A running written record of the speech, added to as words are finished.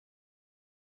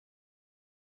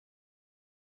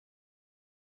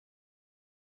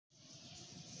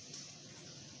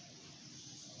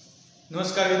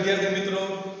નમસ્કાર વિદ્યાર્થી મિત્રો,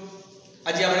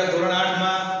 આજે આપણે ધોરણ 8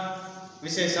 માં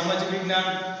વિષય સામાજિક વિજ્ઞાન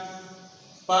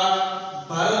પાઠ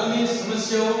ભારતની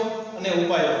સમસ્યાઓ અને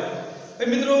ઉપાયો. એ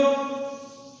મિત્રો,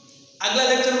 આગલા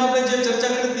લેક્ચરમાં આપણે જે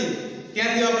ચર્ચા કરી હતી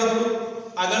ત્યાંથી આપણે થોડું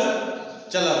આગળ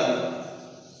ચલાવીએ.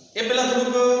 એ પહેલા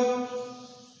થોડુંક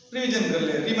રિવિઝન કરી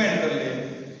લઈએ, રિમાઇન્ડ કરી લઈએ.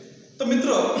 તો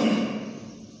મિત્રો,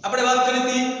 આપણે વાત કરી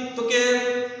હતી તો કે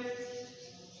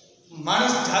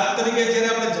માણસ જાત તરીકે જ્યારે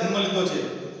આપણે જન્મ લીધો છે,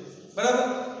 બરાબર,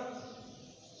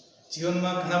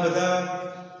 જીવનમાં ઘણા બધા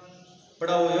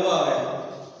પડાવો એવા આવે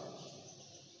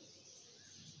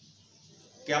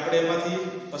કે આપણે એમાંથી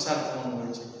પસાર થવાનું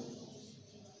હોય છે.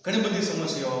 ઘણી બધી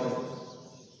સમસ્યાઓ આવે,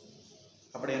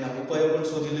 આપણે એના ઉપાયો પણ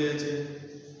શોધી લઈએ છીએ.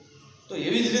 તો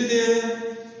એવી જ રીતે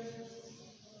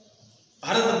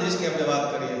ભારત દેશની આપણે વાત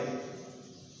કરીએ,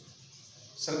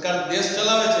 સરકાર દેશ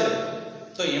ચલાવે છે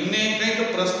તો એમને કંઈક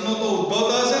પ્રશ્નો તો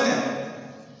ઉદ્ભવતા હશે ને,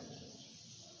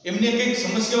 એમને કંઈક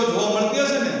સમસ્યાઓ જોવા મળતી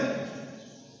હશે ને.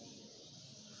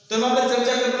 તો એમાં આપણે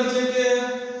ચર્ચા કરવાની છે કે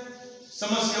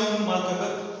સમસ્યાઓનું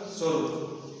માળખાગત સ્વરૂપ,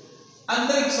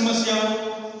 આંતરિક સમસ્યાઓ,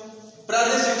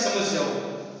 પ્રાદેશિક સમસ્યાઓ,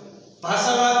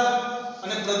 ભાષાવાદ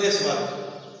અને પ્રદેશવાદ.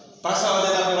 ભાષાવાદ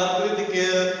આપણે વાત કરી હતી કે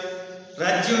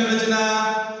રાજ્યોની રચના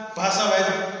ભાષાવાદ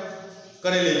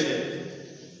કરેલી છે.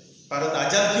 ભારત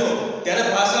આઝાદ થયો ત્યારે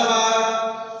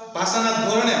ભાષાના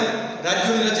ધોરણે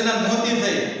રાજ્યોની રચના નહોતી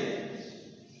થઈ,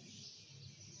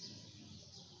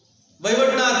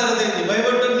 વહીવટના આધારે થઈ હતી.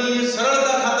 વહીવટની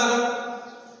સરળતા ખાતર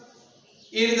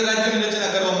એ રીતે રાજ્યોની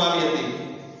રચના કરવામાં આવી હતી.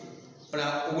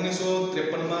 પણ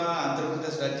 1953 માં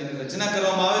આંધ્રપ્રદેશ રાજ્યની રચના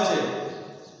કરવામાં આવે છે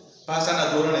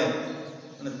ભાષાના ધોરણે,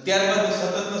 અને ત્યારબાદ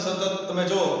સતત તમે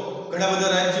જો ઘણા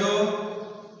બધા રાજ્યો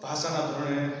ભાષાના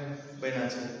ધોરણે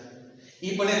બન્યા છે. એ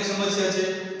પણ એક સમસ્યા છે.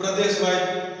 પ્રદેશવાદ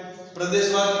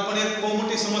પણ એક બહુ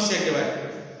મોટી સમસ્યા કહેવાય.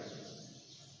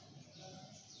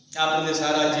 આ પ્રદેશ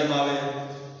આ રાજ્યમાં આવે,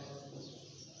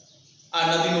 આ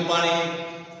નદીનું પાણી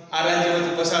આ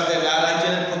રાજ્યમાંથી પસાર થાય એટલે આ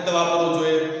રાજ્યને ફક્ત વાપરવું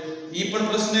જોઈએ. એ પણ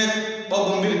પ્રશ્ન બહુ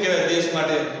ગંભીર કહેવાય દેશ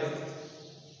માટે.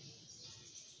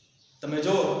 તમે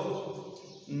જો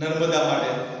નર્મદા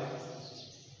માટે,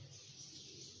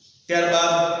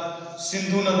 ત્યારબાદ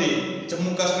સિંધુ નદી જમ્મુ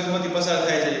કાશ્મીરમાંથી પસાર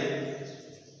થાય છે.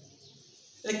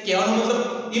 એટલે કહેવાનો મતલબ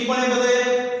એ પણ એ બધા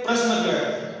પ્રશ્ન કહેવાય.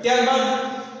 ત્યારબાદ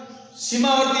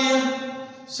સીમાવર્તી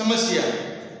સમસ્યા.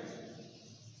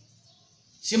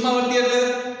 સીમાવર્તી એટલે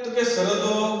તો કે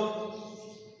સરહદો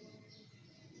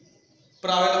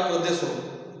પર આવેલા પ્રદેશો,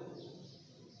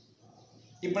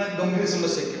 એ પણ એક ગંભીર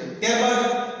સમસ્યા કહેવાય. ત્યારબાદ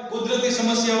કુદરતી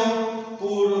સમસ્યાઓ,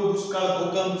 પૂર, દુષ્કાળ,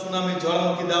 ભૂકંપ, સુનામી,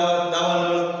 જ્વાળામુખી,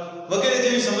 દાવાનળ વગેરે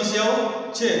જેવી સમસ્યાઓ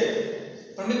છે.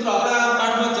 પણ મિત્રો, આપણા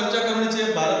પાઠમાં ચર્ચા કરવાની છે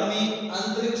ભારતની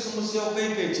આંતરિક સમસ્યાઓ કઈ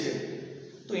કઈ છે.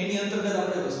 તો એની અંતર્ગત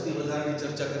આપણે વસ્તી વધારાની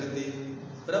ચર્ચા કરી હતી,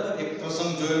 બરાબર. એક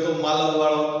પ્રસંગ જોયો તો માલવ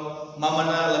વાળો,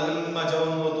 મામાના લગ્નમાં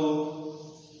જવાનું હતું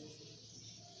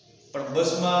પણ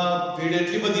બસમાં ભીડ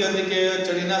એટલી બધી હતી કે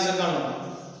ચડી ના શકાણું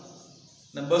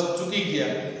ને બસ ચૂકી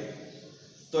ગયા.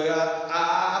 તો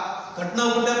આ ઘટના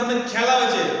ઉપરથી આપણને ખ્યાલ આવે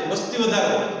છે વસ્તી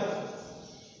વધારો.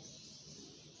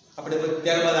 આપણે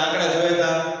ત્યારબાદ આંકડા જોયા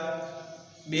હતા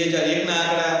 2001 ના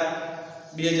આંકડા,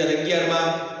 2011 માં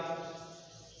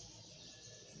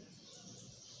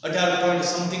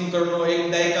 18 કરોડનો એક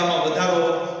દાયકામાં વધારો.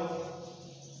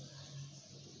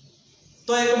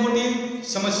 તો એક મોટી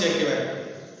સમસ્યા કહેવાય,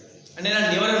 અને એના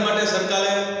નિવારણ માટે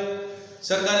સરકારે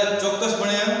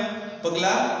ચોક્કસપણે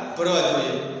પગલાં ભરવા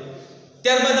જોઈએ.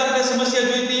 ત્યારબાદ આપણે સમસ્યા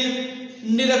જોઈ હતી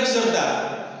નિરક્ષરતા.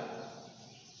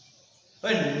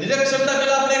 હવે નિરક્ષરતા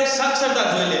પહેલા આપણે એક સાક્ષરતા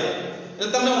જોઈ લે એટલે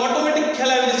તમને ઓટોમેટિક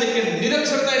ખ્યાલ આવી જશે કે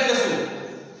નિરક્ષરતા એટલે શું.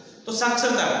 તો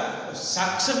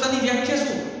સાક્ષરતાની વ્યાખ્યા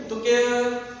શું? તો કે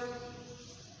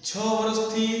 6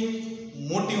 વર્ષથી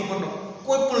મોટી ઉંમરનો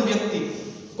કોઈ પણ વ્યક્તિ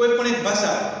કોઈ પણ એક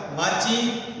ભાષા વાંચી,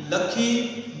 લખી,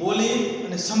 બોલી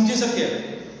અને સમજી શકે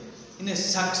એને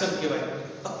સાક્ષર કહેવાય.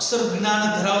 અક્ષર જ્ઞાન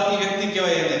ધરાવતી વ્યક્તિ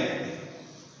કહેવાય એને.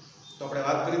 તો આપણે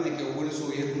વાત કરી હતી કે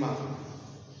 1901 માં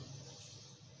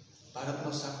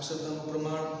ભારતમાં સાક્ષરતાનું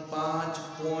પ્રમાણ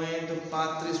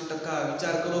 5.35%.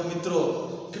 વિચાર કરો મિત્રો,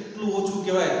 કેટલું ઓછું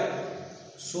કહેવાય.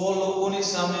 100 લોકોની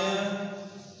સામે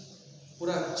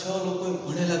પૂરા 6 લોકો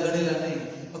ભણેલા ગણેલા નહીં,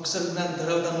 અક્ષર જ્ઞાન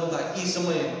ધરાવતા નહોતા એ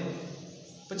સમયે.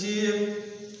 પછી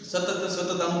સતત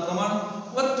આનું પ્રમાણ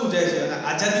વધતું જાય છે. અને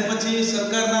આઝાદી પછી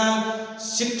સરકારના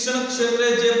શિક્ષણ ક્ષેત્રે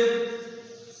જે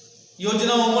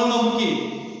યોજનાઓ અમલમાં મૂકી,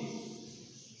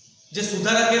 જે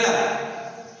સુધારા કર્યા,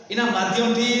 એના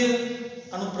માધ્યમથી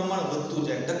આનું પ્રમાણ વધતું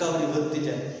જાય, ટકાવારી વધતી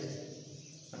જાય.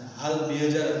 અને હાલ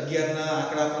 2011 ના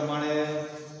આંકડા પ્રમાણે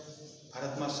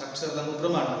ભારતમાં સાક્ષરતાનું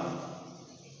પ્રમાણ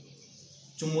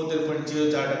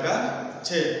 74.04%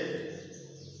 છે.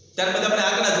 ત્યારબાદ આપણે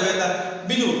આંકડા જોયા હતા.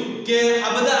 બીજું કે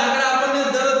આ બધા આંકડા આપણને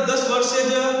દર 10 વર્ષે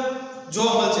જ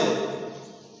જોવા મળશે.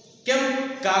 કેમ?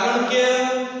 કારણ કે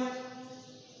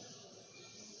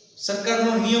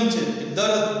સરકારનો નિયમ છે કે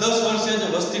દર 10 વર્ષે જ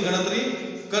વસ્તી ગણતરી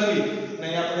કરવી. અને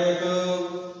આપણે એક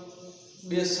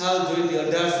 2 સાલ જોઈ હતી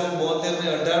 1872 ને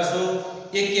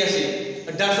 1881.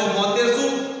 1872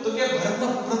 શું તો કે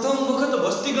ભારતમાં પ્રથમ વખત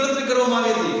વસ્તી ગણતરી કરવામાં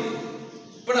આવી હતી.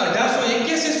 પણ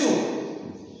 1881 શું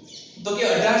તો કે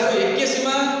 1881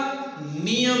 માં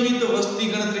નિયમિત વસ્તી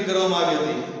ગણતરી કરવામાં આવી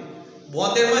હતી.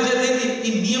 72 માં જે થઈ હતી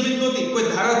એ નિયમિત નહોતી, કોઈ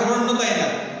ધારા ધોરણ નહોતા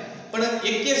એના. પણ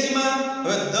 81 માં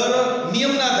હવે દર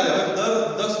નિયમના આધારે હવે દર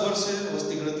 10 વર્ષે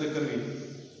વસ્તી ગણતરી કરવી.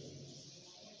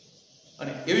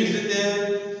 અને એવી જ રીતે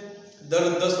દર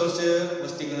 10 વર્ષે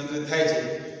વસ્તી ગણતરી થાય છે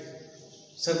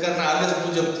સરકારના આદેશ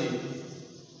મુજબથી.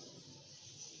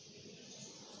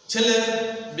 છેલ્લે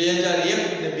 2001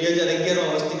 અને 2011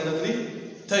 માં વસ્તી ગણતરી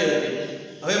થઈ હતી.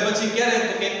 હવે પછી ક્યારે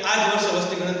તો કે આ જ વર્ષે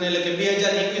વસ્તી ગણતરી એટલે કે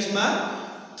 2021 માં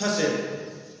થશે.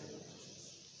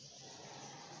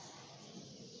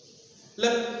 એટલે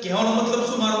કહેવાનો મતલબ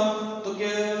શું મારો તો કે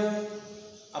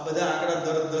આ બધા આંકડા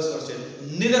દર 10 વર્ષે.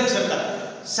 નિરક્ષરતા,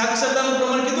 સાક્ષરતાનું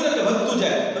પ્રમાણ કીધું ને કે વધતું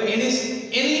જાય, તો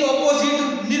એની ઓપોઝિટ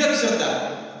નિરક્ષરતા.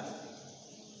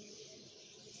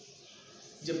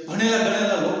 જે ભણેલા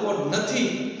ગણેલા લોકો નથી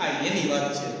આ એની વાત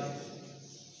છે.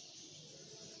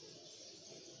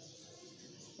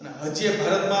 અને હજી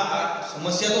ભારતમાં આ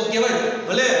સમસ્યા તો કહેવાય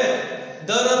ભલે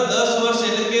દર 10 વર્ષ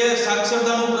એટલે કે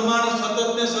સાક્ષરતાનું પ્રમાણ સતત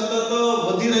ને સતત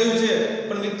વધી રહ્યું છે,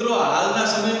 પણ મિત્રો હાલના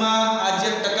સમયમાં આ જે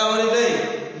ટકાવારી રહી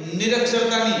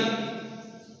નિરક્ષરતાની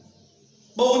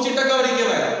બહુ ઊંચી ટકાવારી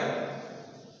કહેવાય.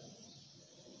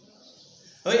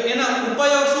 હવે એના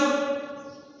ઉપાયો શું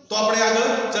તો આપણે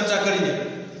આગળ ચર્ચા કરીએ.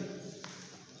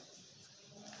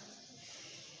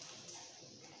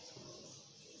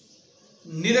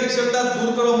 નિરક્ષરતા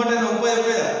દૂર કરવા માટેના ઉપાયો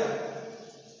કયા?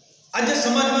 આજે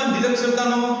સમાજમાં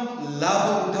નિરક્ષરતાનો લાભ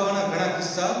ઉઠાવવાના ઘણા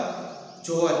કિસ્સા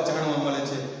જોવા જાણવા મળે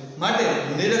છે. માટે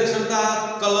નિરક્ષરતા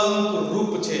કલંક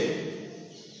રૂપ છે.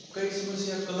 કઈ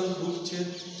સમસ્યા કલંક રૂપ છે?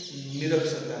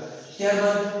 નિરક્ષરતા.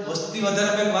 ત્યારબાદ વસ્તી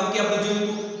વધારા પર વાક્ય આપણે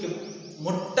જોયું કે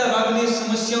મોટા ભાગની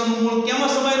સમસ્યાઓનું મૂળ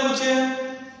કેમાં સમાયેલું છે?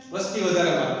 વસ્તી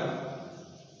વધારામાં.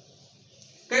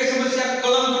 કઈ સમસ્યા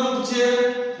કલંક રૂપ છે?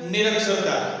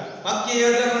 નિરક્ષરતા. વાક્ય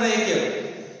યાદ રાખવાના એક એક.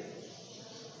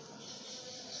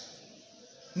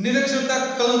 નિરક્ષરતા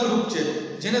કલંક રૂપ છે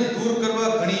જેને દૂર કરવા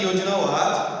ઘણી યોજનાઓ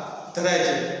હાથ ધરાય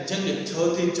છે. જેમ કે 6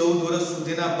 થી 14 વર્ષ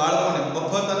સુધીના બાળકોને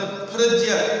મફત અને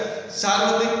ફરજિયાત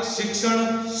સાર્વત્રિક શિક્ષણ,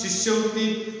 શિષ્યવૃત્તિ,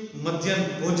 મધ્યાહન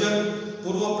ભોજન,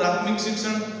 પૂર્વ પ્રાથમિક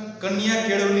શિક્ષણ, કન્યા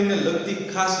કેળવણીને લગતી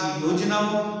ખાસ યોજનાઓ,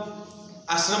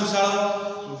 આશ્રમ શાળાઓ,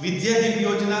 વિદ્યાદીપ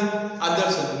યોજના,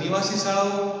 આદર્શ નિવાસી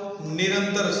શાળાઓ,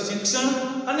 નિરંતર શિક્ષણ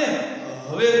અને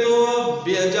હવે તો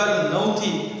 2009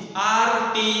 થી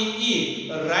RTE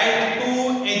right to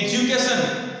education.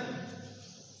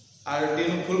 RTE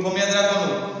નું ફૂલ ફોર્મ યાદ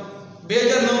રાખવાનું.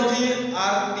 2009 થી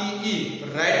RTE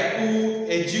રાઈટ ટુ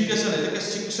એજ્યુકેશન એટલે કે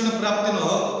શિક્ષણ પ્રાપ્તિનો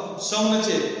હક સૌને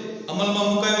છે અમલમાં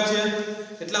મુકાયો છે.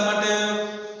 એટલા માટે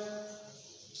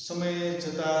સમય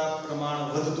જતા પ્રમાણ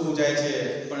વધતું જાય છે.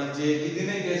 પણ જે કીધી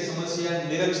ને કે સમસ્યા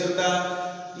નિરક્ષરતા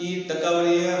ઈ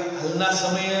ટકાવારી હાલના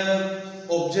સમયે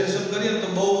ઓબ્ઝર્વેશન કરીએ તો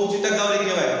બહુ ઊંચી ટકાવારી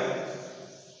કહેવાય.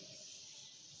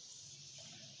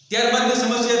 ત્યારબાદની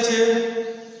સમસ્યા છે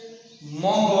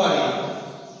મોંઘવારી.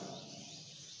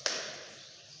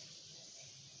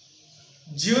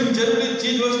 જીવન જરૂરી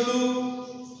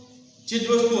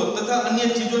ચીજવસ્તુઓ તથા અન્ય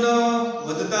ચીજોના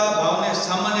વધતા ભાવને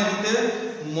સામાન્ય રીતે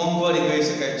મોંઘવારી કહી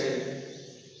શકાય છે.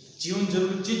 જીવન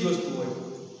જરૂરી ચીજવસ્તુ હોય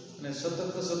અને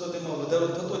સતત એમાં વધારો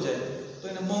થતો જાય તો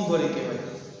એને મોંઘવારી કહેવાય.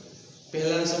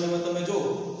 પહેલાના સમયમાં તમે જો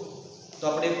તો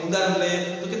આપણે એક ઉદાહરણ લઈએ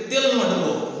તો કે તેલનો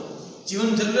ડબ્બો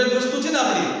જીવન જરૂરિયાત વસ્તુ છે ને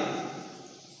આપણી.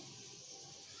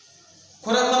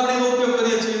 ખોરાકમાં આપણે એનો ઉપયોગ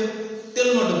કરીએ છીએ.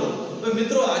 તેલનો ડબ્બો તો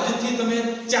મિત્રો આજથી તમે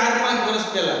 4-5 વર્ષ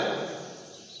પહેલા,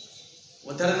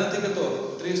 વધારે નથી કહેતો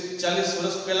 30-40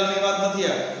 વર્ષ પહેલાની વાત નથી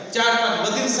આ, 4-5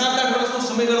 વધીને 7-8 વર્ષનો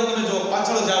સમયગાળો તમે જો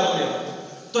પાછળ જાઓ તમે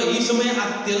તો એ સમયે આ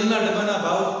તેલના ડબ્બાના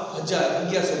ભાવ 1000,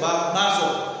 1100, 1200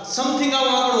 સમથિંગ આવો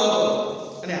આંકડો હતો.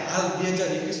 અને હાલ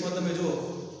 2021 માં તમે જો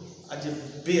આજે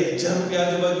 2000 રૂપિયા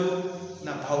આજુબાજુ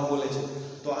ના ભાવ બોલે છે.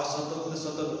 તો આ સતત ને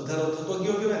સતત વધારો થતો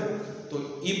ગયો કહેવાય ને, તો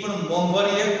એ પણ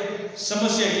મોંઘવારી એક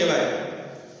સમસ્યા કહેવાય.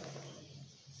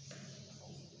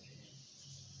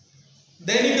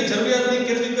 દૈનિક જરૂરિયાતની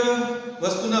કેટલીક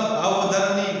વસ્તુના ભાવ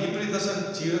વધારાની વિપરીત અસર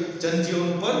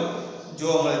જનજીવન પર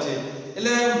જોવા મળે છે.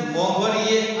 એટલે મોંઘવારી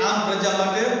એ આમ પ્રજા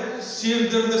માટે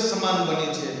શિરદર્દ સમાન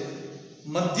બની છે.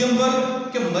 મધ્યમ વર્ગ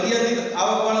કે મર્યાદિત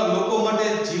આવકવાળા લોકો માટે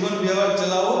જીવન વ્યવહાર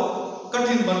ચલાવવો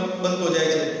કઠિન બનતો જાય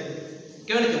છે.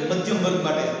 કહેવાય કે મધ્યમ વર્ગ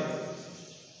માટે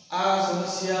આ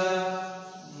સમસ્યા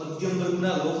મધ્યમ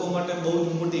વર્ગના લોકો માટે બહુ જ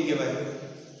મોટી કહેવાય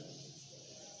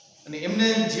અને એમને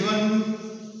જીવન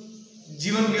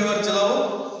વ્યવહાર ચલાવવો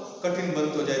કઠિન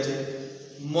બનતો જાય છે.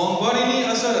 મોંઘવારીની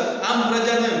અસર આમ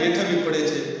પ્રજાને વેઠવી પડે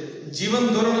છે. જીવન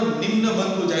ધોરણ નિમ્ન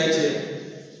બનતું જાય છે.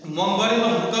 મોંઘવારીનો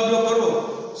મુકાબલો કરવો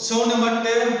સૌને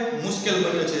માટે મુશ્કેલ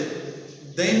બન્યો છે.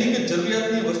 દૈનિક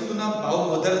જરૂરિયાતની વસ્તુના ભાવ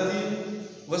વધારથી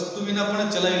વસ્તુ વિના પણ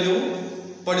ચલાવી લેવું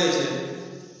પડે છે.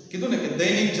 કીધું ને કે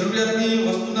દૈનિક જરૂરિયાતની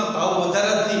વસ્તુના ભાવ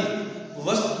વધારાથી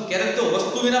ક્યારેક તો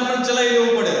વસ્તુ વિના પણ ચલાવી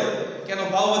લેવું પડે કે એનો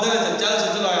ભાવ વધારે છે ચાલશે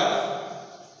ચલો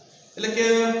એટલે કે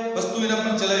વસ્તુ વિના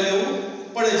પણ ચલાવી લેવું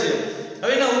પડે છે.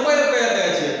 હવે એના ઉપાયો કયા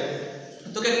કયા છે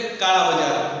તો કે કાળા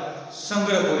બજાર,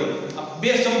 સંગ્રહખોરી. આ બે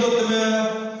શબ્દો તમે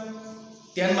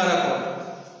ધ્યાનમાં રાખો.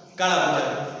 કાળા બજાર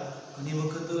ઘણી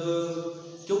વખત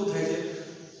કેવું થાય છે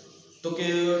તો કે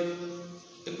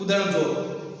એક ઉદાહરણ જો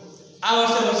આ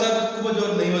વર્ષે વરસાદ ખૂબ જ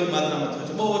નહીવત માત્રામાં થયો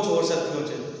છે, બહુ ઓછો વરસાદ થયો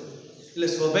છે એટલે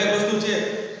સ્વાભાવિક વસ્તુ છે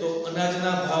તો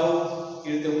અનાજના ભાવ એ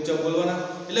રીતે ઊંચા બોલવાના.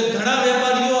 એટલે ઘણા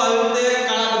વેપારીઓ આવી રીતે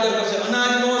કાળા બજાર કરશે,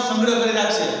 અનાજનો સંગ્રહ કરી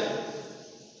રાખશે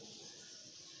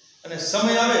અને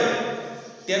સમય આવે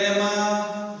ત્યારે એમાં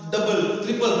ડબલ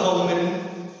ટ્રિપલ ભાવ ઉમેરીને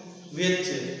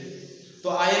વેચશે. તો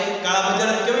આ એક કાળા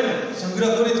બજાર જ કહેવાય ને,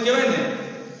 સંગ્રહખોરી જ કહેવાય ને.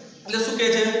 એટલે શું કહે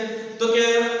છે તો કે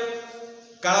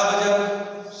કાળા બજાર,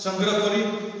 સંગ્રહખોરી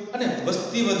અને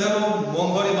વસ્તી વધારો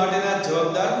મોંઘવારી માટેના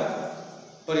જવાબદાર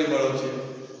પરિબળો છે.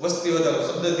 વસ્તી વધારો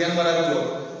શબ્દ ધ્યાનમાં રાખજો.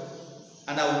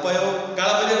 આના ઉપાયો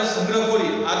કાળા બજાર,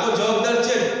 સંગ્રહખોરી આ તો જવાબદાર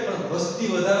છે પણ વસ્તી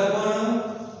વધારો પણ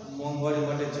મોંઘવારી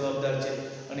માટે જવાબદાર છે.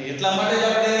 અને એટલા માટે જ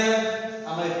આપણે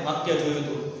આમાં એક વાક્ય જોયું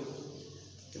હતું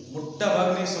કે મોટા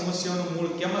ભાગની સમસ્યાઓનું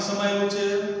મૂળ કેમાં સમાયેલું છે?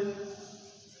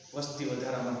 વસ્તી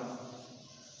વધારામાં.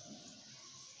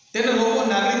 તેને લોકો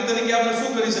નાગરિક તરીકે આપણે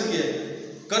શું કરી શકીએ?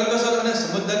 કરકસર અને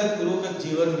સમજદારીપૂર્વક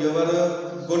જીવન વ્યવહાર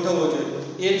ગોઠવવો જોઈએ.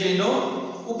 એ જ એનો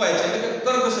ઉપાય છે. એટલે કે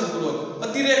કરકસરપૂર્વક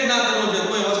અતિરેક ના કરવો જોઈએ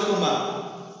કોઈ વસ્તુમાં.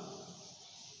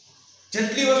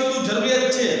 જેટલી વસ્તુ જરૂરિયાત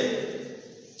છે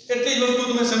એટલી જ વસ્તુ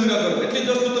તમે સંગ્રહ કરો, એટલી જ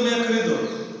વસ્તુ તમે ખરીદો.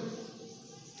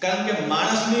 કારણ કે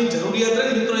માણસની જરૂરિયાત રહે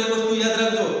મિત્રો, એક વસ્તુ યાદ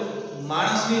રાખજો,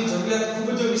 માણસની જરૂરિયાત ખૂબ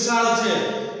જ વિશાળ છે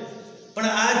પણ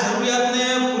આ જરૂરિયાતને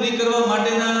પૂરી કરવા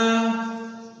માટેના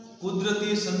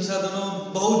કુદરતી સંસાધનો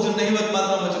બહુ જ નહીવત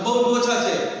માત્રામાં છે, બહુ જ ઓછા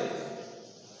છે.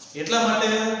 એટલા માટે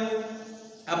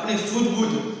આપણી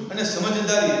સૂઝબૂઝ અને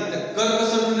સમજદારી અને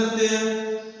કરકસરની રીતે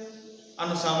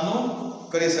આનો સામનો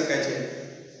કરી શકાય છે.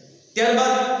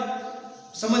 ત્યારબાદ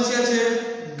સમસ્યા છે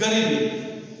ગરીબી.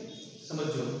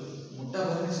 સમજો, મોટા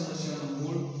ભાગની સમસ્યાનો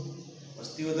મૂળ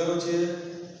વસ્તી વધારો છે.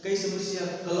 કઈ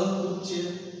સમસ્યા કલંકરૂપ છે?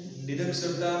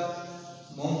 નિરક્ષરતા,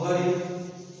 મોંઘવારી,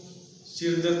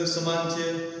 શિરદર્દ સમાન છે.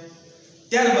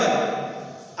 ત્યારબાદ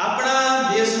આપણા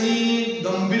દેશની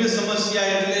ગંભીર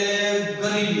સમસ્યા એટલે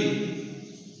ગરીબી.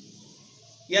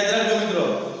 યાદ રાખજો મિત્રો,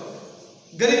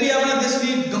 ગરીબી આપણા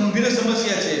દેશની ગંભીર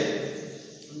સમસ્યા છે.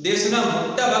 દેશના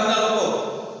મોટા ભાગના લોકો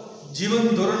જીવન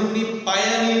ધોરણની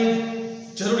પાયાની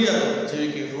જરૂરિયાતો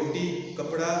જેવી કે રોટી,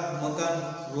 કપડાં, મકાન,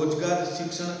 રોજગાર,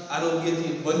 શિક્ષણ,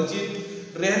 આરોગ્યથી વંચિત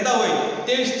રહેતા હોય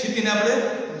તેવી સ્થિતિને આપણે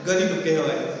ગરીબ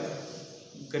કહેવાય.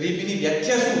 ગરીબીની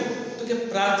વ્યાખ્યા શું તો કે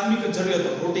પ્રાથમિક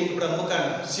જરૂરિયાતો રોટી, કપડાં, મકાન,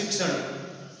 શિક્ષણ,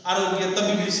 આરોગ્ય,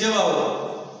 તબીબી સેવાઓ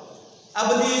આ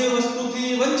બધી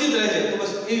વસ્તુથી વંચિત રહે છે તો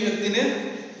બસ એ વ્યક્તિને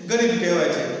ગરીબ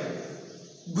કહેવાય છે.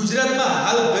 ગુજરાતમાં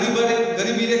હાલ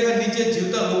ગરીબી રેખા નીચે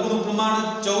જીવતા લોકોનું પ્રમાણ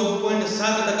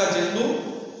 14.7% જેટલું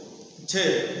છે.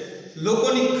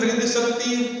 લોકોની ખરીદ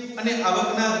શક્તિ અને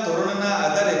આવકના ધોરણના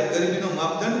આધારે ગરીબીનો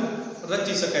માપદંડ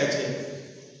રચી શકાય છે.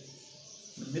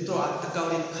 મિત્રો આ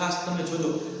ટકાવારી ખાસ તમે જોજો.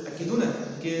 આ કીધું ને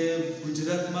કે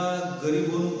ગુજરાતમાં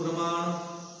ગરીબોનું પ્રમાણ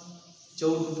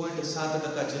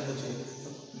 14.7% જેટલું છે.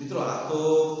 મિત્રો આ તો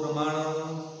પ્રમાણ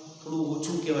થોડું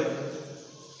ઓછું કહેવાય.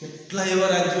 કેટલા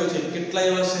એવા રાજ્યો છે, કેટલા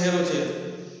એવા શહેરો છે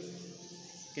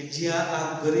કે જ્યાં આ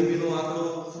ગરીબીનો આંકડો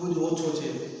ખૂબ જ ઓછો છે.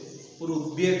 પૂરું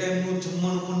 2 ટાઈમનું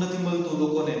જમવાનું પણ નથી મળતું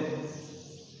લોકોને.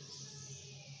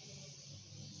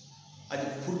 આજે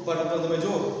ફૂટપાથ પર તમે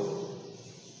જો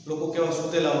લોકો કેવા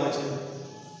સૂતેલા હોય છે.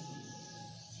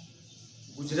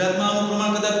 ગુજરાતમાં આનું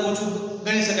પ્રમાણ કદાચ ઓછું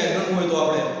ગણી શકાય, ગણવું હોય તો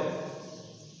આપણે,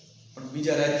 પણ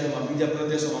બીજા રાજ્યોમાં, બીજા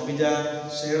પ્રદેશોમાં, બીજા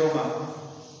શહેરોમાં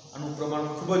આનું પ્રમાણ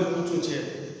ખૂબ જ ઊંચું છે.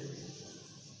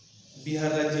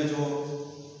 બિહાર રાજ્ય જો,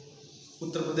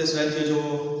 ઉત્તર પ્રદેશ રાજ્ય જો,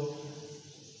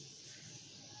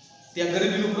 ત્યાં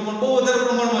ગરીબીનું પ્રમાણ બહુ વધારે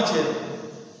પ્રમાણમાં છે.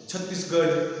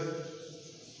 છત્તીસગઢ,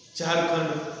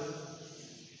 ઝારખંડ.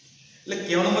 એટલે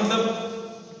કહેવાનો મતલબ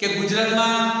કે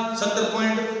ગુજરાતમાં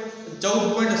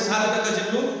 14.7%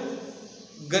 જેટલું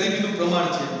ગરીબીનું પ્રમાણ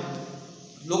છે.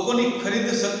 લોકોની ખરીદ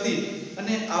શક્તિ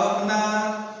અને આવકના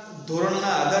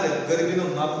ધોરણના આધારે ગરીબીનો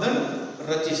માપદંડ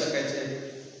રચી શકાય છે.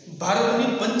 ભારતની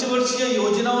પંચવર્ષીય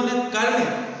યોજનાઓને કારણે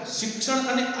શિક્ષણ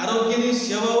અને આરોગ્યની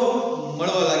સેવાઓ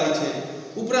મળવા લાગી છે.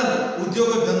 ઉપરાંત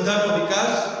ઉદ્યોગ ધંધાનો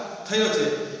વિકાસ થયો છે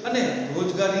અને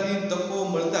રોજગારીની તકો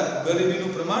મળતા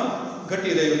ગરીબીનું પ્રમાણ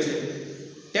ઘટી રહ્યું છે.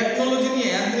 ટેકનોલોજીની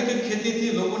યાંત્રિક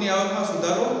ખેતીથી લોકોની આવકમાં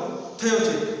સુધારો થયો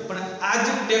છે. પણ આ જ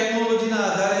ટેકનોલોજીના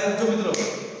આધારે જો મિત્રો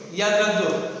યાદ રાખજો,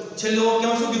 છેલ્લે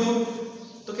કેમ શું કીધું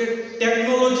તો કે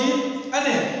ટેકનોલોજી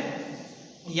અને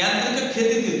યાંત્રિક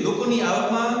ખેતીથી લોકોની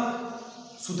આવકમાં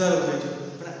સુધારો થયો છે.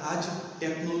 પણ આ જ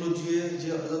ટેકનોલોજીએ જે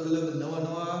અલગ અલગ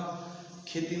નવા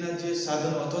ખેતીના જે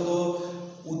સાધનો અથવા તો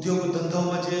ઉદ્યોગ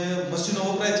ધંધાઓમાં જે મશીનો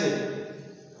વપરાય છે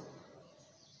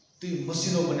તે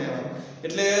મશીનો બનાવ્યા.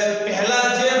 એટલે પહેલા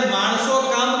જે માણસો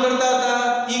કામ કરતા હતા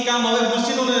એ કામ હવે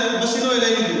મશીનોએ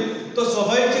લઈ લીધું. તો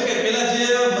સ્વાભાવિક છે કે પહેલા જે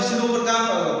મશીન વગર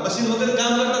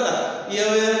કામ કરતા હતા એ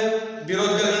હવે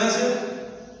બેરોજગાર ગણાશે.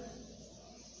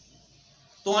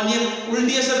 તો આની એક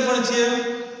ઉલટી અસર પણ છે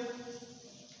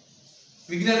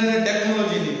વિજ્ઞાન અને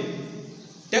ટેકનોલોજીની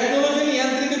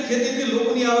યાંત્રિક ખેતીથી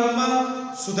લોકોની આવકમાં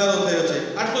સુધારો થયો છે.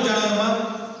 આટલું જાણવામાં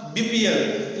બીપીએલ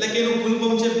એટલે કે એનું ફૂલ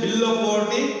ફોર્મ છે બિલો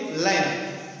પોવર્ટી લાઇન,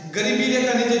 ગરીબી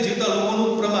રેખા નીચે જીવતા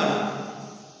લોકોનું પ્રમાણ.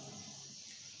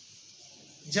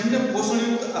 જેમને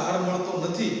પોષણયુક્ત આહાર મળતો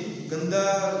નથી,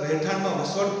 ગંદા રહેઠાણમાં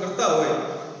વસવાટ કરતા હોય,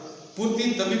 પૂરતી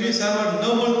તબીબી સારવાર ન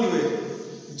મળતી હોય,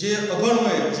 જે અભણ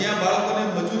હોય, જ્યાં બાળકોને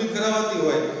મજૂરી કરાવતી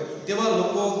હોય, તેવા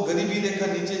લોકો ગરીબી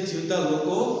રેખા નીચે જીવતા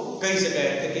લોકો કહી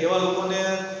શકાય. એટલે કે એવા લોકોને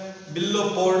બિલો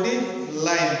પોવર્ટી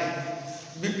લાઇન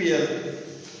બીપીએલ.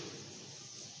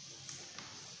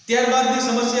 ત્યારબાદની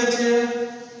સમસ્યા છે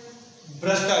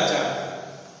ભ્રષ્ટાચાર.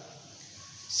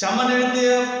 સામાન્ય રીતે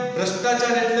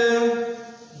ભ્રષ્ટાચાર એટલે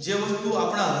જે વસ્તુ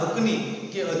આપણા હકની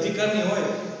કે અધિકારની હોય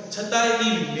છતાં એ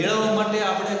મેળવવા માટે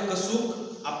આપણે કશુંક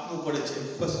આપવું પડે છે,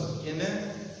 બસ એને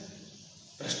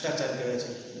ભ્રષ્ટાચાર કહેવાય છે.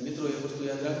 મિત્રો એ વસ્તુ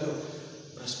યાદ રાખજો,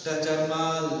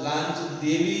 ભ્રષ્ટાચારમાં લાંચ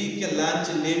દેવી કે લાંચ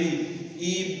લેવી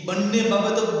એ બંને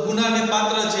બાબત ગુનાને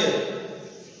પાત્ર છે.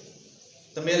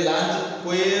 તમે લાંચ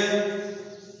કોઈ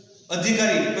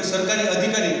અધિકારી, કોઈ સરકારી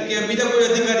અધિકારી કે બીજા કોઈ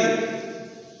અધિકારી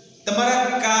તમારા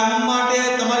કામ માટે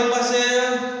તમારી પાસે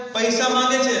પૈસા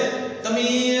માંગે છે, તમે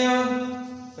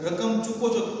રકમ ચૂકો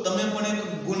છો, તમે પણ એક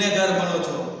ગુનેગાર બનો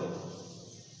છો.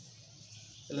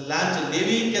 એટલે લાંચ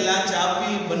લેવી કે લાંચ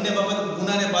આપવી બંને બાબત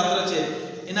ગુનાને પાત્ર છે.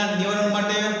 એના નિવારણ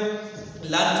માટે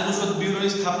લાંચ રૂશ્વત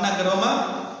બ્યુરોની સ્થાપના કરવામાં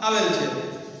આવેલ છે.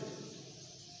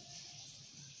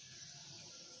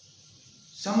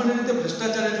 સામાન્ય રીતે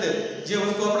ભ્રષ્ટાચાર એટલે જે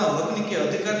વસ્તુ આપણા હકની કે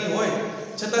અધિકારની હોય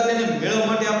છતાં તેને મેળવવા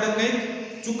માટે આપણે કંઈક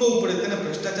ચૂકવવું પડે, તેને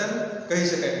ભ્રષ્ટાચાર કહી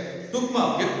શકાય. ટૂંકમાં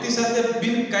વ્યક્તિ સાથે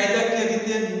બિનકાયદાકીય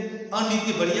રીતે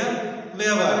અનીતિભર્યું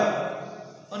વ્યવહાર.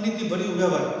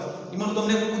 એમાં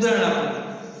તમને એક ઉદાહરણ આપું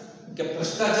કે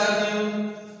ભ્રષ્ટાચાર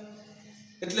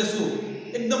એટલે શું,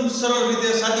 એકદમ સરળ રીતે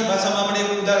સાદી ભાષામાં આપણે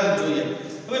એક ઉદાહરણ જોઈએ.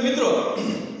 હવે મિત્રો,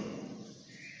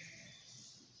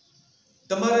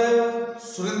 તમારે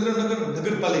સુરેન્દ્રનગર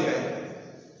નગરપાલિકાએ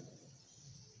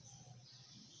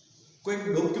કોઈ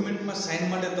ડોક્યુમેન્ટમાં સાઇન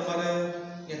માટે તમારે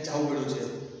ત્યાં જવું પડ્યું છે,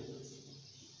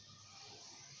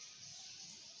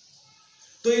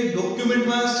 તો એ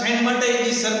ડોક્યુમેન્ટમાં સાઇન માટે એ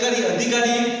સરકારી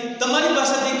અધિકારી તમારી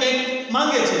પાસેથી કંઈક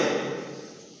માંગે છે,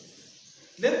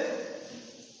 એટલે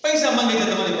પૈસા માંગે છે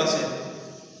તમારી પાસે,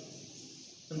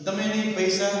 અને તમે એને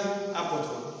પૈસા આપો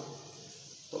છો.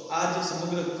 તો આ જે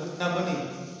સમગ્ર ઘટના બની,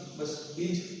 બસ એ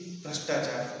જ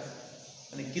ભ્રષ્ટાચાર.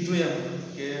 અને કીધું એમ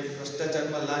કે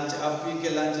ભ્રષ્ટાચારમાં લાંચ આપવી કે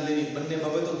લાંચ લેવી બંને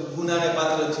બાબતો ગુનાને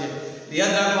પાત્ર છે.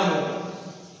 યાદ રાખવાનું,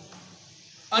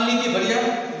 અનીતિભર્યા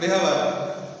વ્યવહાર,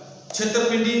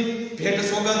 છેતરપિંડી, ભેટ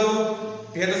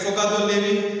સોગાદો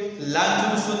લેવી, લાંચ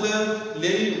રૂશ્વત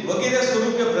લેવી વગેરે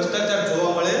સ્વરૂપે ભ્રષ્ટાચાર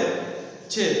જોવા મળે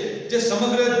છે, જે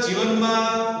સમગ્ર જીવનમાં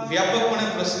વ્યાપકપણે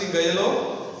પ્રસરી ગયેલો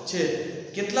છે.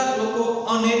 કેટલાક લોકો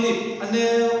અનૈતિક અને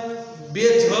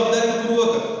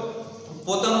બેજવાબદારીપૂર્વક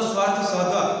પોતાનો સ્વાર્થ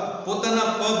સાધવા પોતાના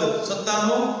પદ,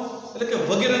 સત્તાનો એટલે કે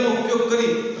વગેરેનો ઉપયોગ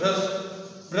કરી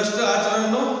ભ્રષ્ટ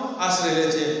આચરણનો આશ્રય લે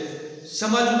છે.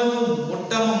 સમાજનું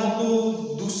મોટામાં મોટું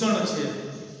દૂષણ છે.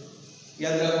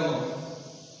 યાદ રાખવાનું,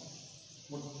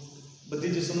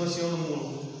 બધી જ સમસ્યાઓનું મૂળ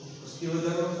વસ્તી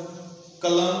વધારો,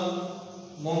 કલંક,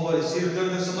 મોંઘવારી,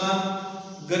 શિરદર્દ સમાન,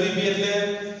 ગરીબી એટલે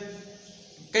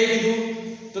કઈ કીધું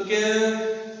તો કે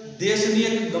દેશની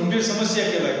એક ગંભીર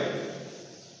સમસ્યા કહેવાય.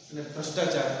 અને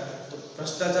ભ્રષ્ટાચાર, તો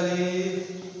ભ્રષ્ટાચાર એ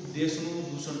દેશનું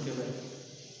દૂષણ કહેવાય,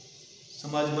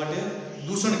 સમાજ માટે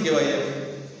દૂષણ કહેવાય.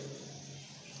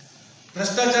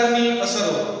 ભ્રષ્ટાચારની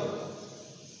અસરો.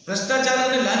 ભ્રષ્ટાચાર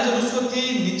અને લાંચ રૂશ્વતથી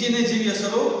નીચેની જેવી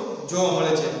અસરો જોવા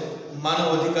મળે છે. માનવ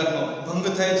અધિકારનો ભંગ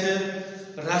થાય છે,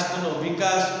 રાષ્ટ્રનો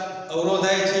વિકાસ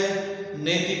અવરોધાય છે,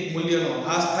 નૈતિક મૂલ્યનો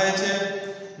હાસ થાય છે,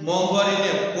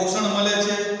 મોંઘવારીને પોષણ મળે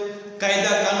છે,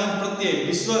 કાયદા કાનૂન પ્રત્યે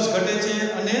વિશ્વાસ ઘટે છે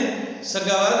અને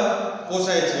સગાવાદ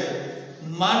પોષાય છે,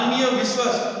 માનવીય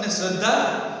વિશ્વાસ અને શ્રદ્ધા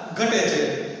ઘટે છે.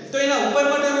 તો એના ઉપાય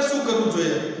માટે આપણે શું કરવું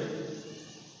જોઈએ?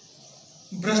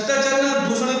 ભ્રષ્ટાચારના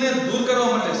દૂષણને દૂર કરવા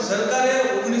માટે સરકારે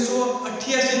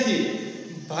 1988 થી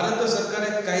ભારત સરકારે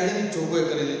કાયદાની જોગવાઈ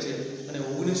કરેલી છે અને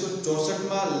 1964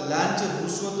 માં લાંચ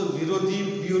રૂશ્વત વિરોધી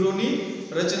બ્યુરોની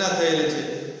રચના થયેલી છે,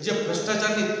 જે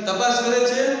ભ્રષ્ટાચારની તપાસ કરે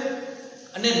છે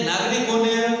અને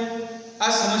નાગરિકોને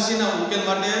આ સમસ્યાના ઉકેલ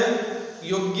માટે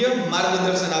યોગ્ય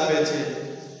માર્ગદર્શન આપે છે.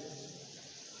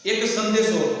 એક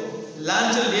સંદેશો: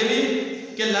 લાંચ લેવી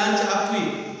કે લાંચ આપવી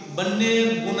બંને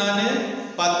ગુનાને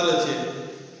પાત્ર છે.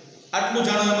 આટલું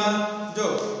જાણવામાં જો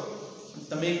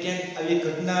તમે ક્યાંક આવી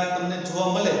ઘટના તમને જોવા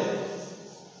મળે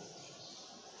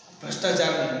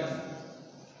ભ્રષ્ટાચારની,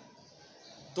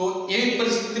 તો એવી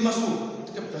પરિસ્થિતિમાં શું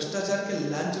કે ભ્રષ્ટાચાર કે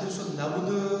લાંચ રૂશ્વત નાબૂદ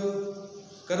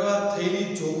કરવા થયેલી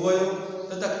જોગવાઈઓ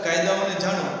તથા કાયદાઓને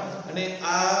જાણો. અને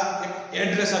આ એક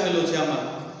એડ્રેસ આપેલો છે આમાં.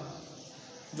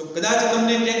 જો કદાચ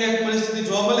તમને ક્યાંક એવી પરિસ્થિતિ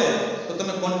જોવા મળે તો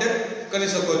તમે કોન્ટેક્ટ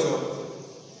કરી શકો છો.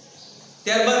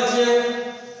 ત્યારબાદ છે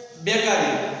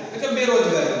બેકારી એટલે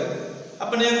બેરોજગારી.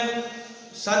 આપણે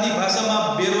સાદી ભાષામાં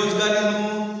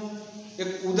બેરોજગારીનું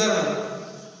એક ઉદાહરણ,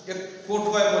 એક કોઠો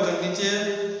આપ્યો છે, નીચે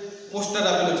પોસ્ટર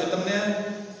આપેલું છે, તમને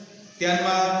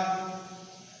ધ્યાનમાં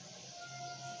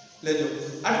લેજો.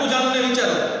 આટલું જાણીને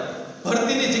વિચારો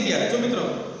ભરતીની જગ્યા. જો મિત્રો,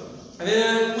 હવે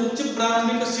ઉચ્ચ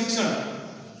પ્રાથમિક શિક્ષણ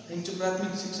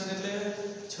એટલે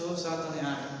 6, 7 અને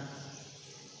 8.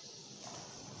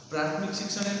 પ્રાથમિક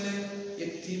શિક્ષણ એટલે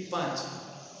 1 થી 5,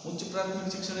 ઉચ્ચ પ્રાથમિક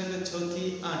શિક્ષણ એટલે 6 થી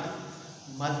 8,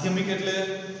 માધ્યમિક એટલે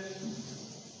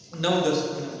 9, 10,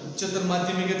 ઉચ્ચતર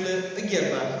માધ્યમિક એટલે 11,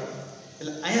 12.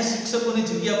 એટલે અહીંયા શિક્ષકોની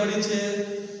જગ્યા પડી છે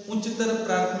ઉચ્ચતર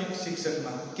પ્રાથમિક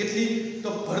શિક્ષકમાં. કેટલી? તો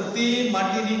ભરતી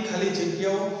માટેની ખાલી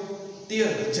જગ્યાઓ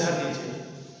 13,000ની છે.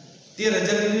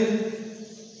 13,000ની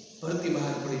ભરતી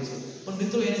બહાર પડી છે. પણ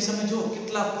મિત્રો એની સામે જો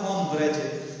કેટલા ફોર્મ ભરાય છે.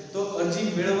 તો અરજી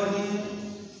મેળવવાની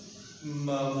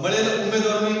મળેલા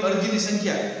ઉમેદવારોની અરજીની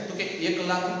સંખ્યા તો કે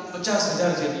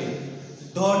 1,50,000 જેટલી,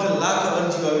 1.5 લાખ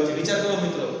અરજીઓ આવી છે. વિચાર કરો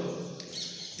મિત્રો,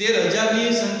 13,000ની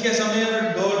સંખ્યા સામે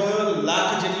 1.5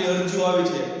 લાખ જેટલી અરજીઓ આવી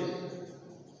છે.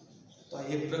 તો આ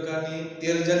એક પ્રકારની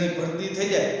 13,000ની ભરતી થઈ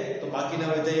જાય તો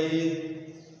બાકીના બધા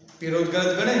બેરોજગાર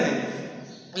જ ગણે ને.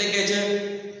 એટલે કે છે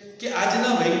કે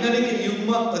આજના વૈજ્ઞાનિક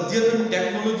યુગમાં અદ્યતન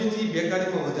ટેકનોલોજીથી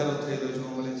બેકારીમાં વધારો થયેલો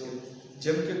જોવા મળે છે.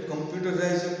 જેમ કે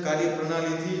કમ્પ્યુટરાઇઝ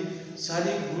કાર્યપ્રણાલીથી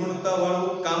સારી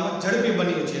ગુણવત્તાવાળું કામ ઝડપી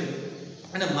બન્યું છે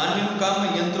અને માનવીનું કામ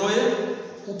યંત્રોએ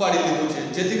ઉપાડી લીધું છે,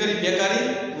 જેથી કરી બેકારી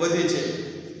વધી છે.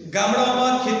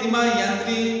 ગામડાઓમાં ખેતીમાં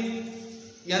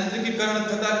યાંત્રિકીકરણ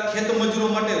થતા ખેત મજૂરો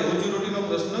માટે રોજીરોટીનો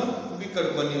પ્રશ્ન વિકટ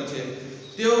બન્યો છે.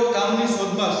 તેઓ કામની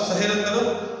શોધમાં શહેર તરફ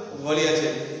વળ્યા છે,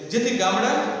 જેથી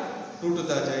ગામડા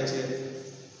તૂટતા જાય છે.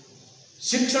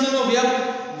 શિક્ષણનો વ્યાપ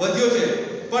વધ્યો છે,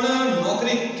 પણ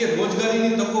નોકરી કે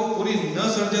રોજગારીની તકો પૂરી ન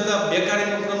સર્જાતા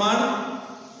બેકારીનું પ્રમાણ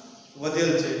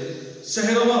વધેલ છે.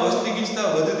 શહેરોમાં વસ્તી ગીચતા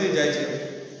વધતી જાય છે,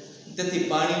 તેથી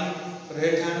પાણી,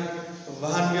 રહેઠાણ,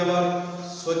 વાહન વ્યવહાર,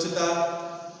 સ્વચ્છતા,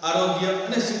 આરોગ્ય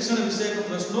અને શિક્ષણ વિષયક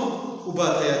પ્રશ્નો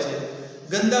ઊભા થયા છે.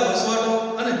 ગંદા વસવાટો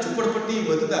અને ઝૂંપડપટ્ટી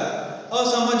વધતા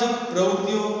અસામાજિક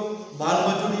પ્રવૃત્તિઓ,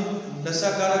 બાળમજૂરી,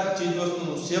 નશાકારક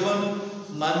ચીજવસ્તુનું સેવન,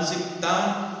 માનસિક તાણ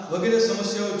વગેરે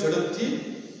સમસ્યાઓ ઝડપથી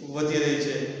વધી રહી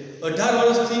છે. 18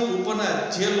 વર્ષથી ઉપરના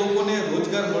જે લોકોને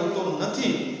રોજગાર મળતો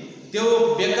નથી તેઓ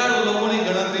બેકાર લોકોની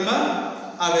ગણતરીમાં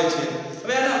આવે છે.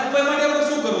 હવે આના ઉપાય માટે આપણે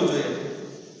શું કરવું જોઈએ?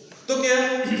 તો કે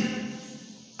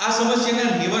આ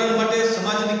સમસ્યાના નિવારણ માટે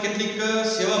સમાજની કેટલીક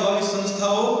સેવાભાવી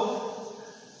સંસ્થાઓ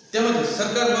તેમજ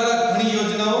સરકાર દ્વારા ઘણી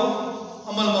યોજનાઓ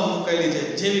અમલમાં મુકાયેલી છે,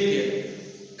 જેવી કે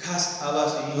ખાસ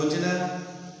આવાસ યોજના,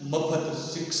 મફત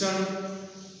શિક્ષણ,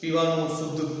 પીવાનું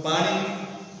શુદ્ધ પાણી,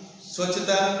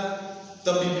 સ્વચ્છતા,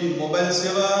 તબીબી મોબાઈલ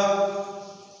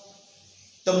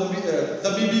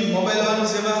વાહન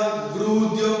સેવા, ગૃહ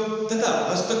ઉદ્યોગ તથા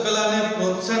હસ્તકલાને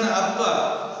પ્રોત્સાહન આપવા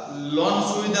લોન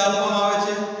સુવિધા આપવામાં આવે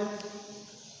છે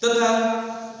તથા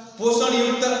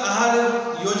પોષણયુક્ત આહાર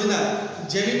યોજના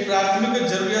જેવી પ્રાથમિક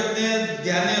જરૂરિયાતને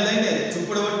ધ્યાને લઈને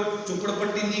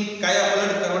ઝૂંપડપટ્ટીની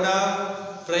કાયાપલટ કરવાના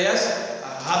પ્રયાસ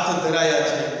હાથ ધરાયા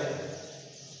છે.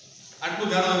 આટલું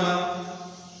જાણવામાં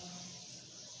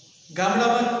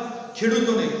ગામડામાં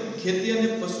ખેડૂતોને ખેતી અને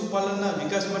પશુપાલનના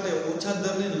વિકાસ માટે ઓછા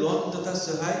દરની લોન તથા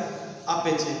સહાય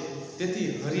આપે છે. તેથી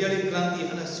હરિયાળી ક્રાંતિ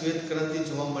અને શ્વેત ક્રાંતિ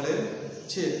જોવા મળે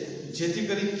છે, જેથી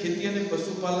કરી ખેતી અને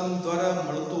પશુપાલન દ્વારા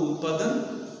મળતું ઉત્પાદન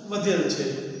વધેલ છે.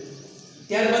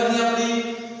 ત્યારબાદની આપણી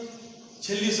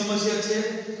છેલ્લી સમસ્યા છે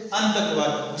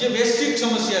આતંકવાદ, જે વૈશ્વિક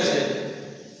સમસ્યા છે.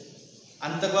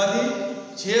 આતંકવાદી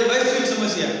છે વૈશ્વિક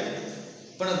સમસ્યા,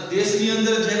 પણ દેશની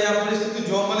અંદર જ્યારે આ પરિસ્થિતિ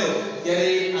જોવા મળે ત્યારે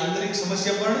એ આંતરિક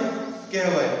સમસ્યા પણ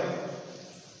કહેવાય.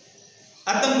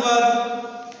 આતંકવાદ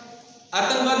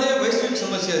એ વૈશ્વિક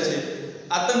સમસ્યા છે.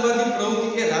 આતંકવાદી પ્રવૃત્તિ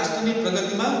એ રાષ્ટ્રની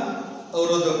પ્રગતિમાં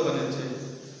અવરોધક બને છે.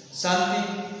 શાંતિ,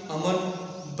 અમન,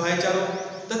 ભાઈચારો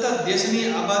તથા દેશની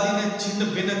આબાદીને છિન્ન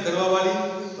ભિન્ન કરવા વાળી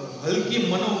હલકી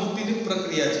મનોવૃત્તિની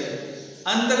પ્રક્રિયા છે.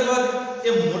 આતંકવાદ એ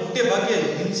મોટે ભાગે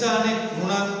હિંસા અને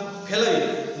ઘૃણા ફેલાવી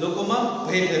લોકોમાં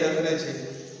ભય પેદા કરે છે.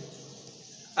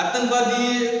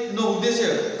 આતંકવાદીનો ઉદ્દેશ્ય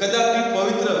કદાપી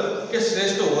પવિત્ર કે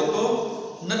શ્રેષ્ઠ હોતો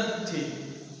નથી.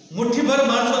 મુઠ્ઠીભર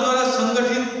માણસો દ્વારા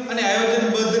સંગઠિત અને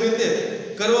આયોજનબદ્ધ રીતે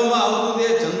કરવામાં આવતું તે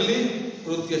જંગલી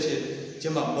કૃત્ય છે,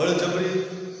 જેમાં બળજબરી,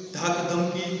 ધાક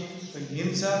ધમકી,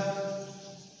 હિંસા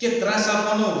કે ત્રાસ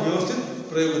આપવાનો વ્યવસ્થિત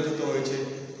પ્રયોગ થતો હોય છે.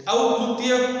 આવું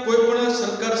કૃત્ય કોઈ પણ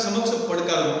સરકાર સમક્ષ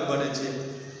પડકારરૂપ બને છે.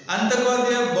 આતંકવાદ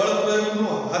એ બળ પ્રયોગનું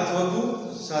હાથવગું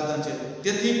સાધન છે.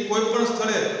 તેથી કોઈ પણ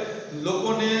સ્થળે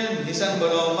લોકોને નિશાન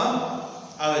બનાવવામાં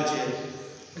આવે છે.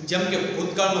 જેમ કે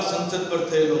ભૂતકાળમાં સંસદ પર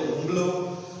થયેલો હુમલો,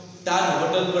 તાજ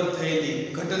હોટલ પર થયેલી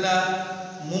ઘટના,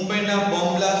 મુંબઈના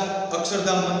બોમ્બ બ્લાસ્ટ,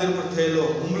 અક્ષરધામ મંદિર પર થયેલો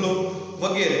હુમલો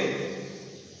વગેરે.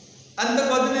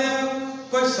 આતંકવાદને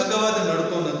કોઈ સગાવાદ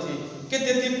નડતો નથી કે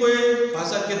તેથી કોઈ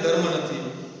ભાષા કે ધર્મ નથી.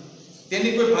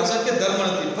 તેની કોઈ ભાષા કે ધર્મ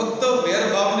નથી, ફક્ત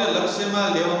વેરભાવને લક્ષ્યમાં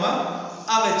લેવામાં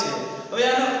આવે છે. હવે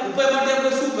આના ઉપાય માટે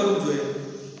આપણે શું કરવું જોઈએ?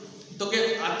 તો કે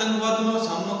આતંકવાદનો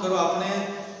સામનો કરવા આપણે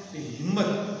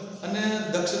હિંમત અને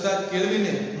દક્ષતા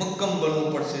કેળવીને મક્કમ બનવું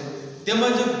પડશે.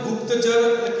 તેમજ ગુપ્તચર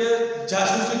એટલે કે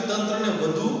જાસૂસી તંત્રને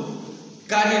વધુ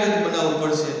કાર્યરત બનાવવું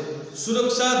પડશે.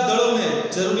 સુરક્ષા દળોને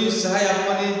જરૂરી સહાય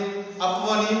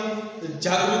આપવાની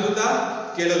જાગૃતતા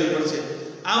કેળવવી પડશે.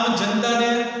 આમ જનતાને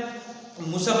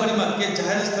મુસાફરીમાં કે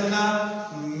જાહેર સ્થળના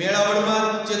મેળાવડમાં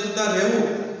ચેતતા રહેવું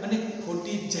અને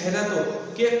ખોટી જાહેરાતો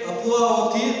કે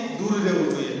અફવાઓથી દૂર રહેવું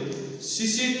જોઈએ.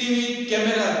 સીસીટીવી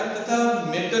કેમેરા તથા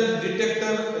મેટલ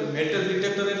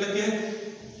ડિટેક્ટર એટલે કે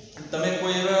તમે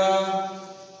કોઈ એવા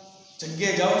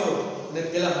જગ્યાએ જાઓ છો અને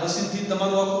પેલા મશીનથી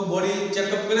તમારું આખું બોડી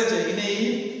ચેકઅપ કરે છે, એને એ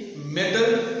મેટલ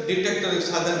ડિટેક્ટર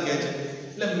સાધન કહે છે.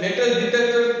 એટલે મેટલ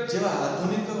ડિટેક્ટર જેવા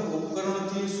આધુનિક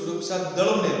ઉપકરણોથી સુરક્ષા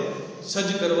દળોને સજ્જ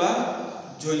કરવા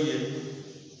જોઈએ.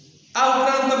 આ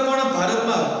ઉપરાંત પણ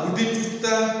ભારતમાં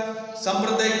રૂઢિચુસ્તતા,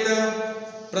 સાંપ્રદાયિકતા,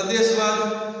 પ્રદેશવાદ,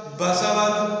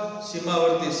 ભાષાવાદ,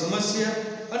 સીમાવર્તી સમસ્યા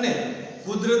અને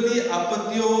કુદરતી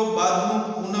આપત્તિઓ બાદનું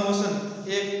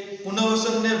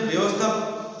પુનર્વસનને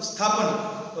સ્થાપન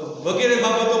વગેરે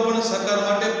બાબતો પણ સરકાર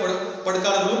માટે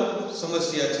પડકારરૂપ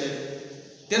સમસ્યા છે.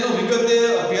 તેનો વિગતે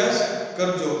અભ્યાસ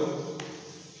કરજો.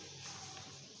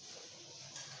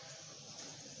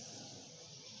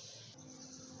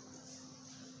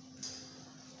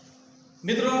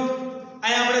 મિત્રો,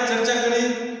 અહીંયા આપણે ચર્ચા કરી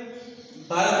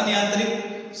ભારતની આંતરિક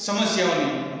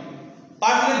સમસ્યાઓની.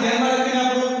 પાઠને ધ્યાનમાં રાખીને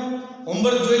આપણું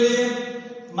હોમવર્ક જોઈ લઈએ.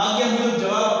 માગ્યા મુજબ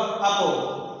જવાબ આપો.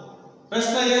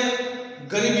 પ્રશ્ન 1,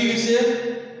 ગરીબી વિશે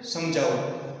સમજાવો.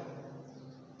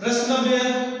 પ્રશ્ન 2,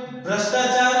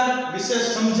 ભ્રષ્ટાચાર વિશે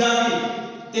સમજાવી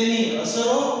તેની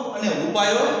અસરો અને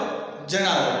ઉપાયો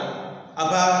જણાવો.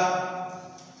 આભાર.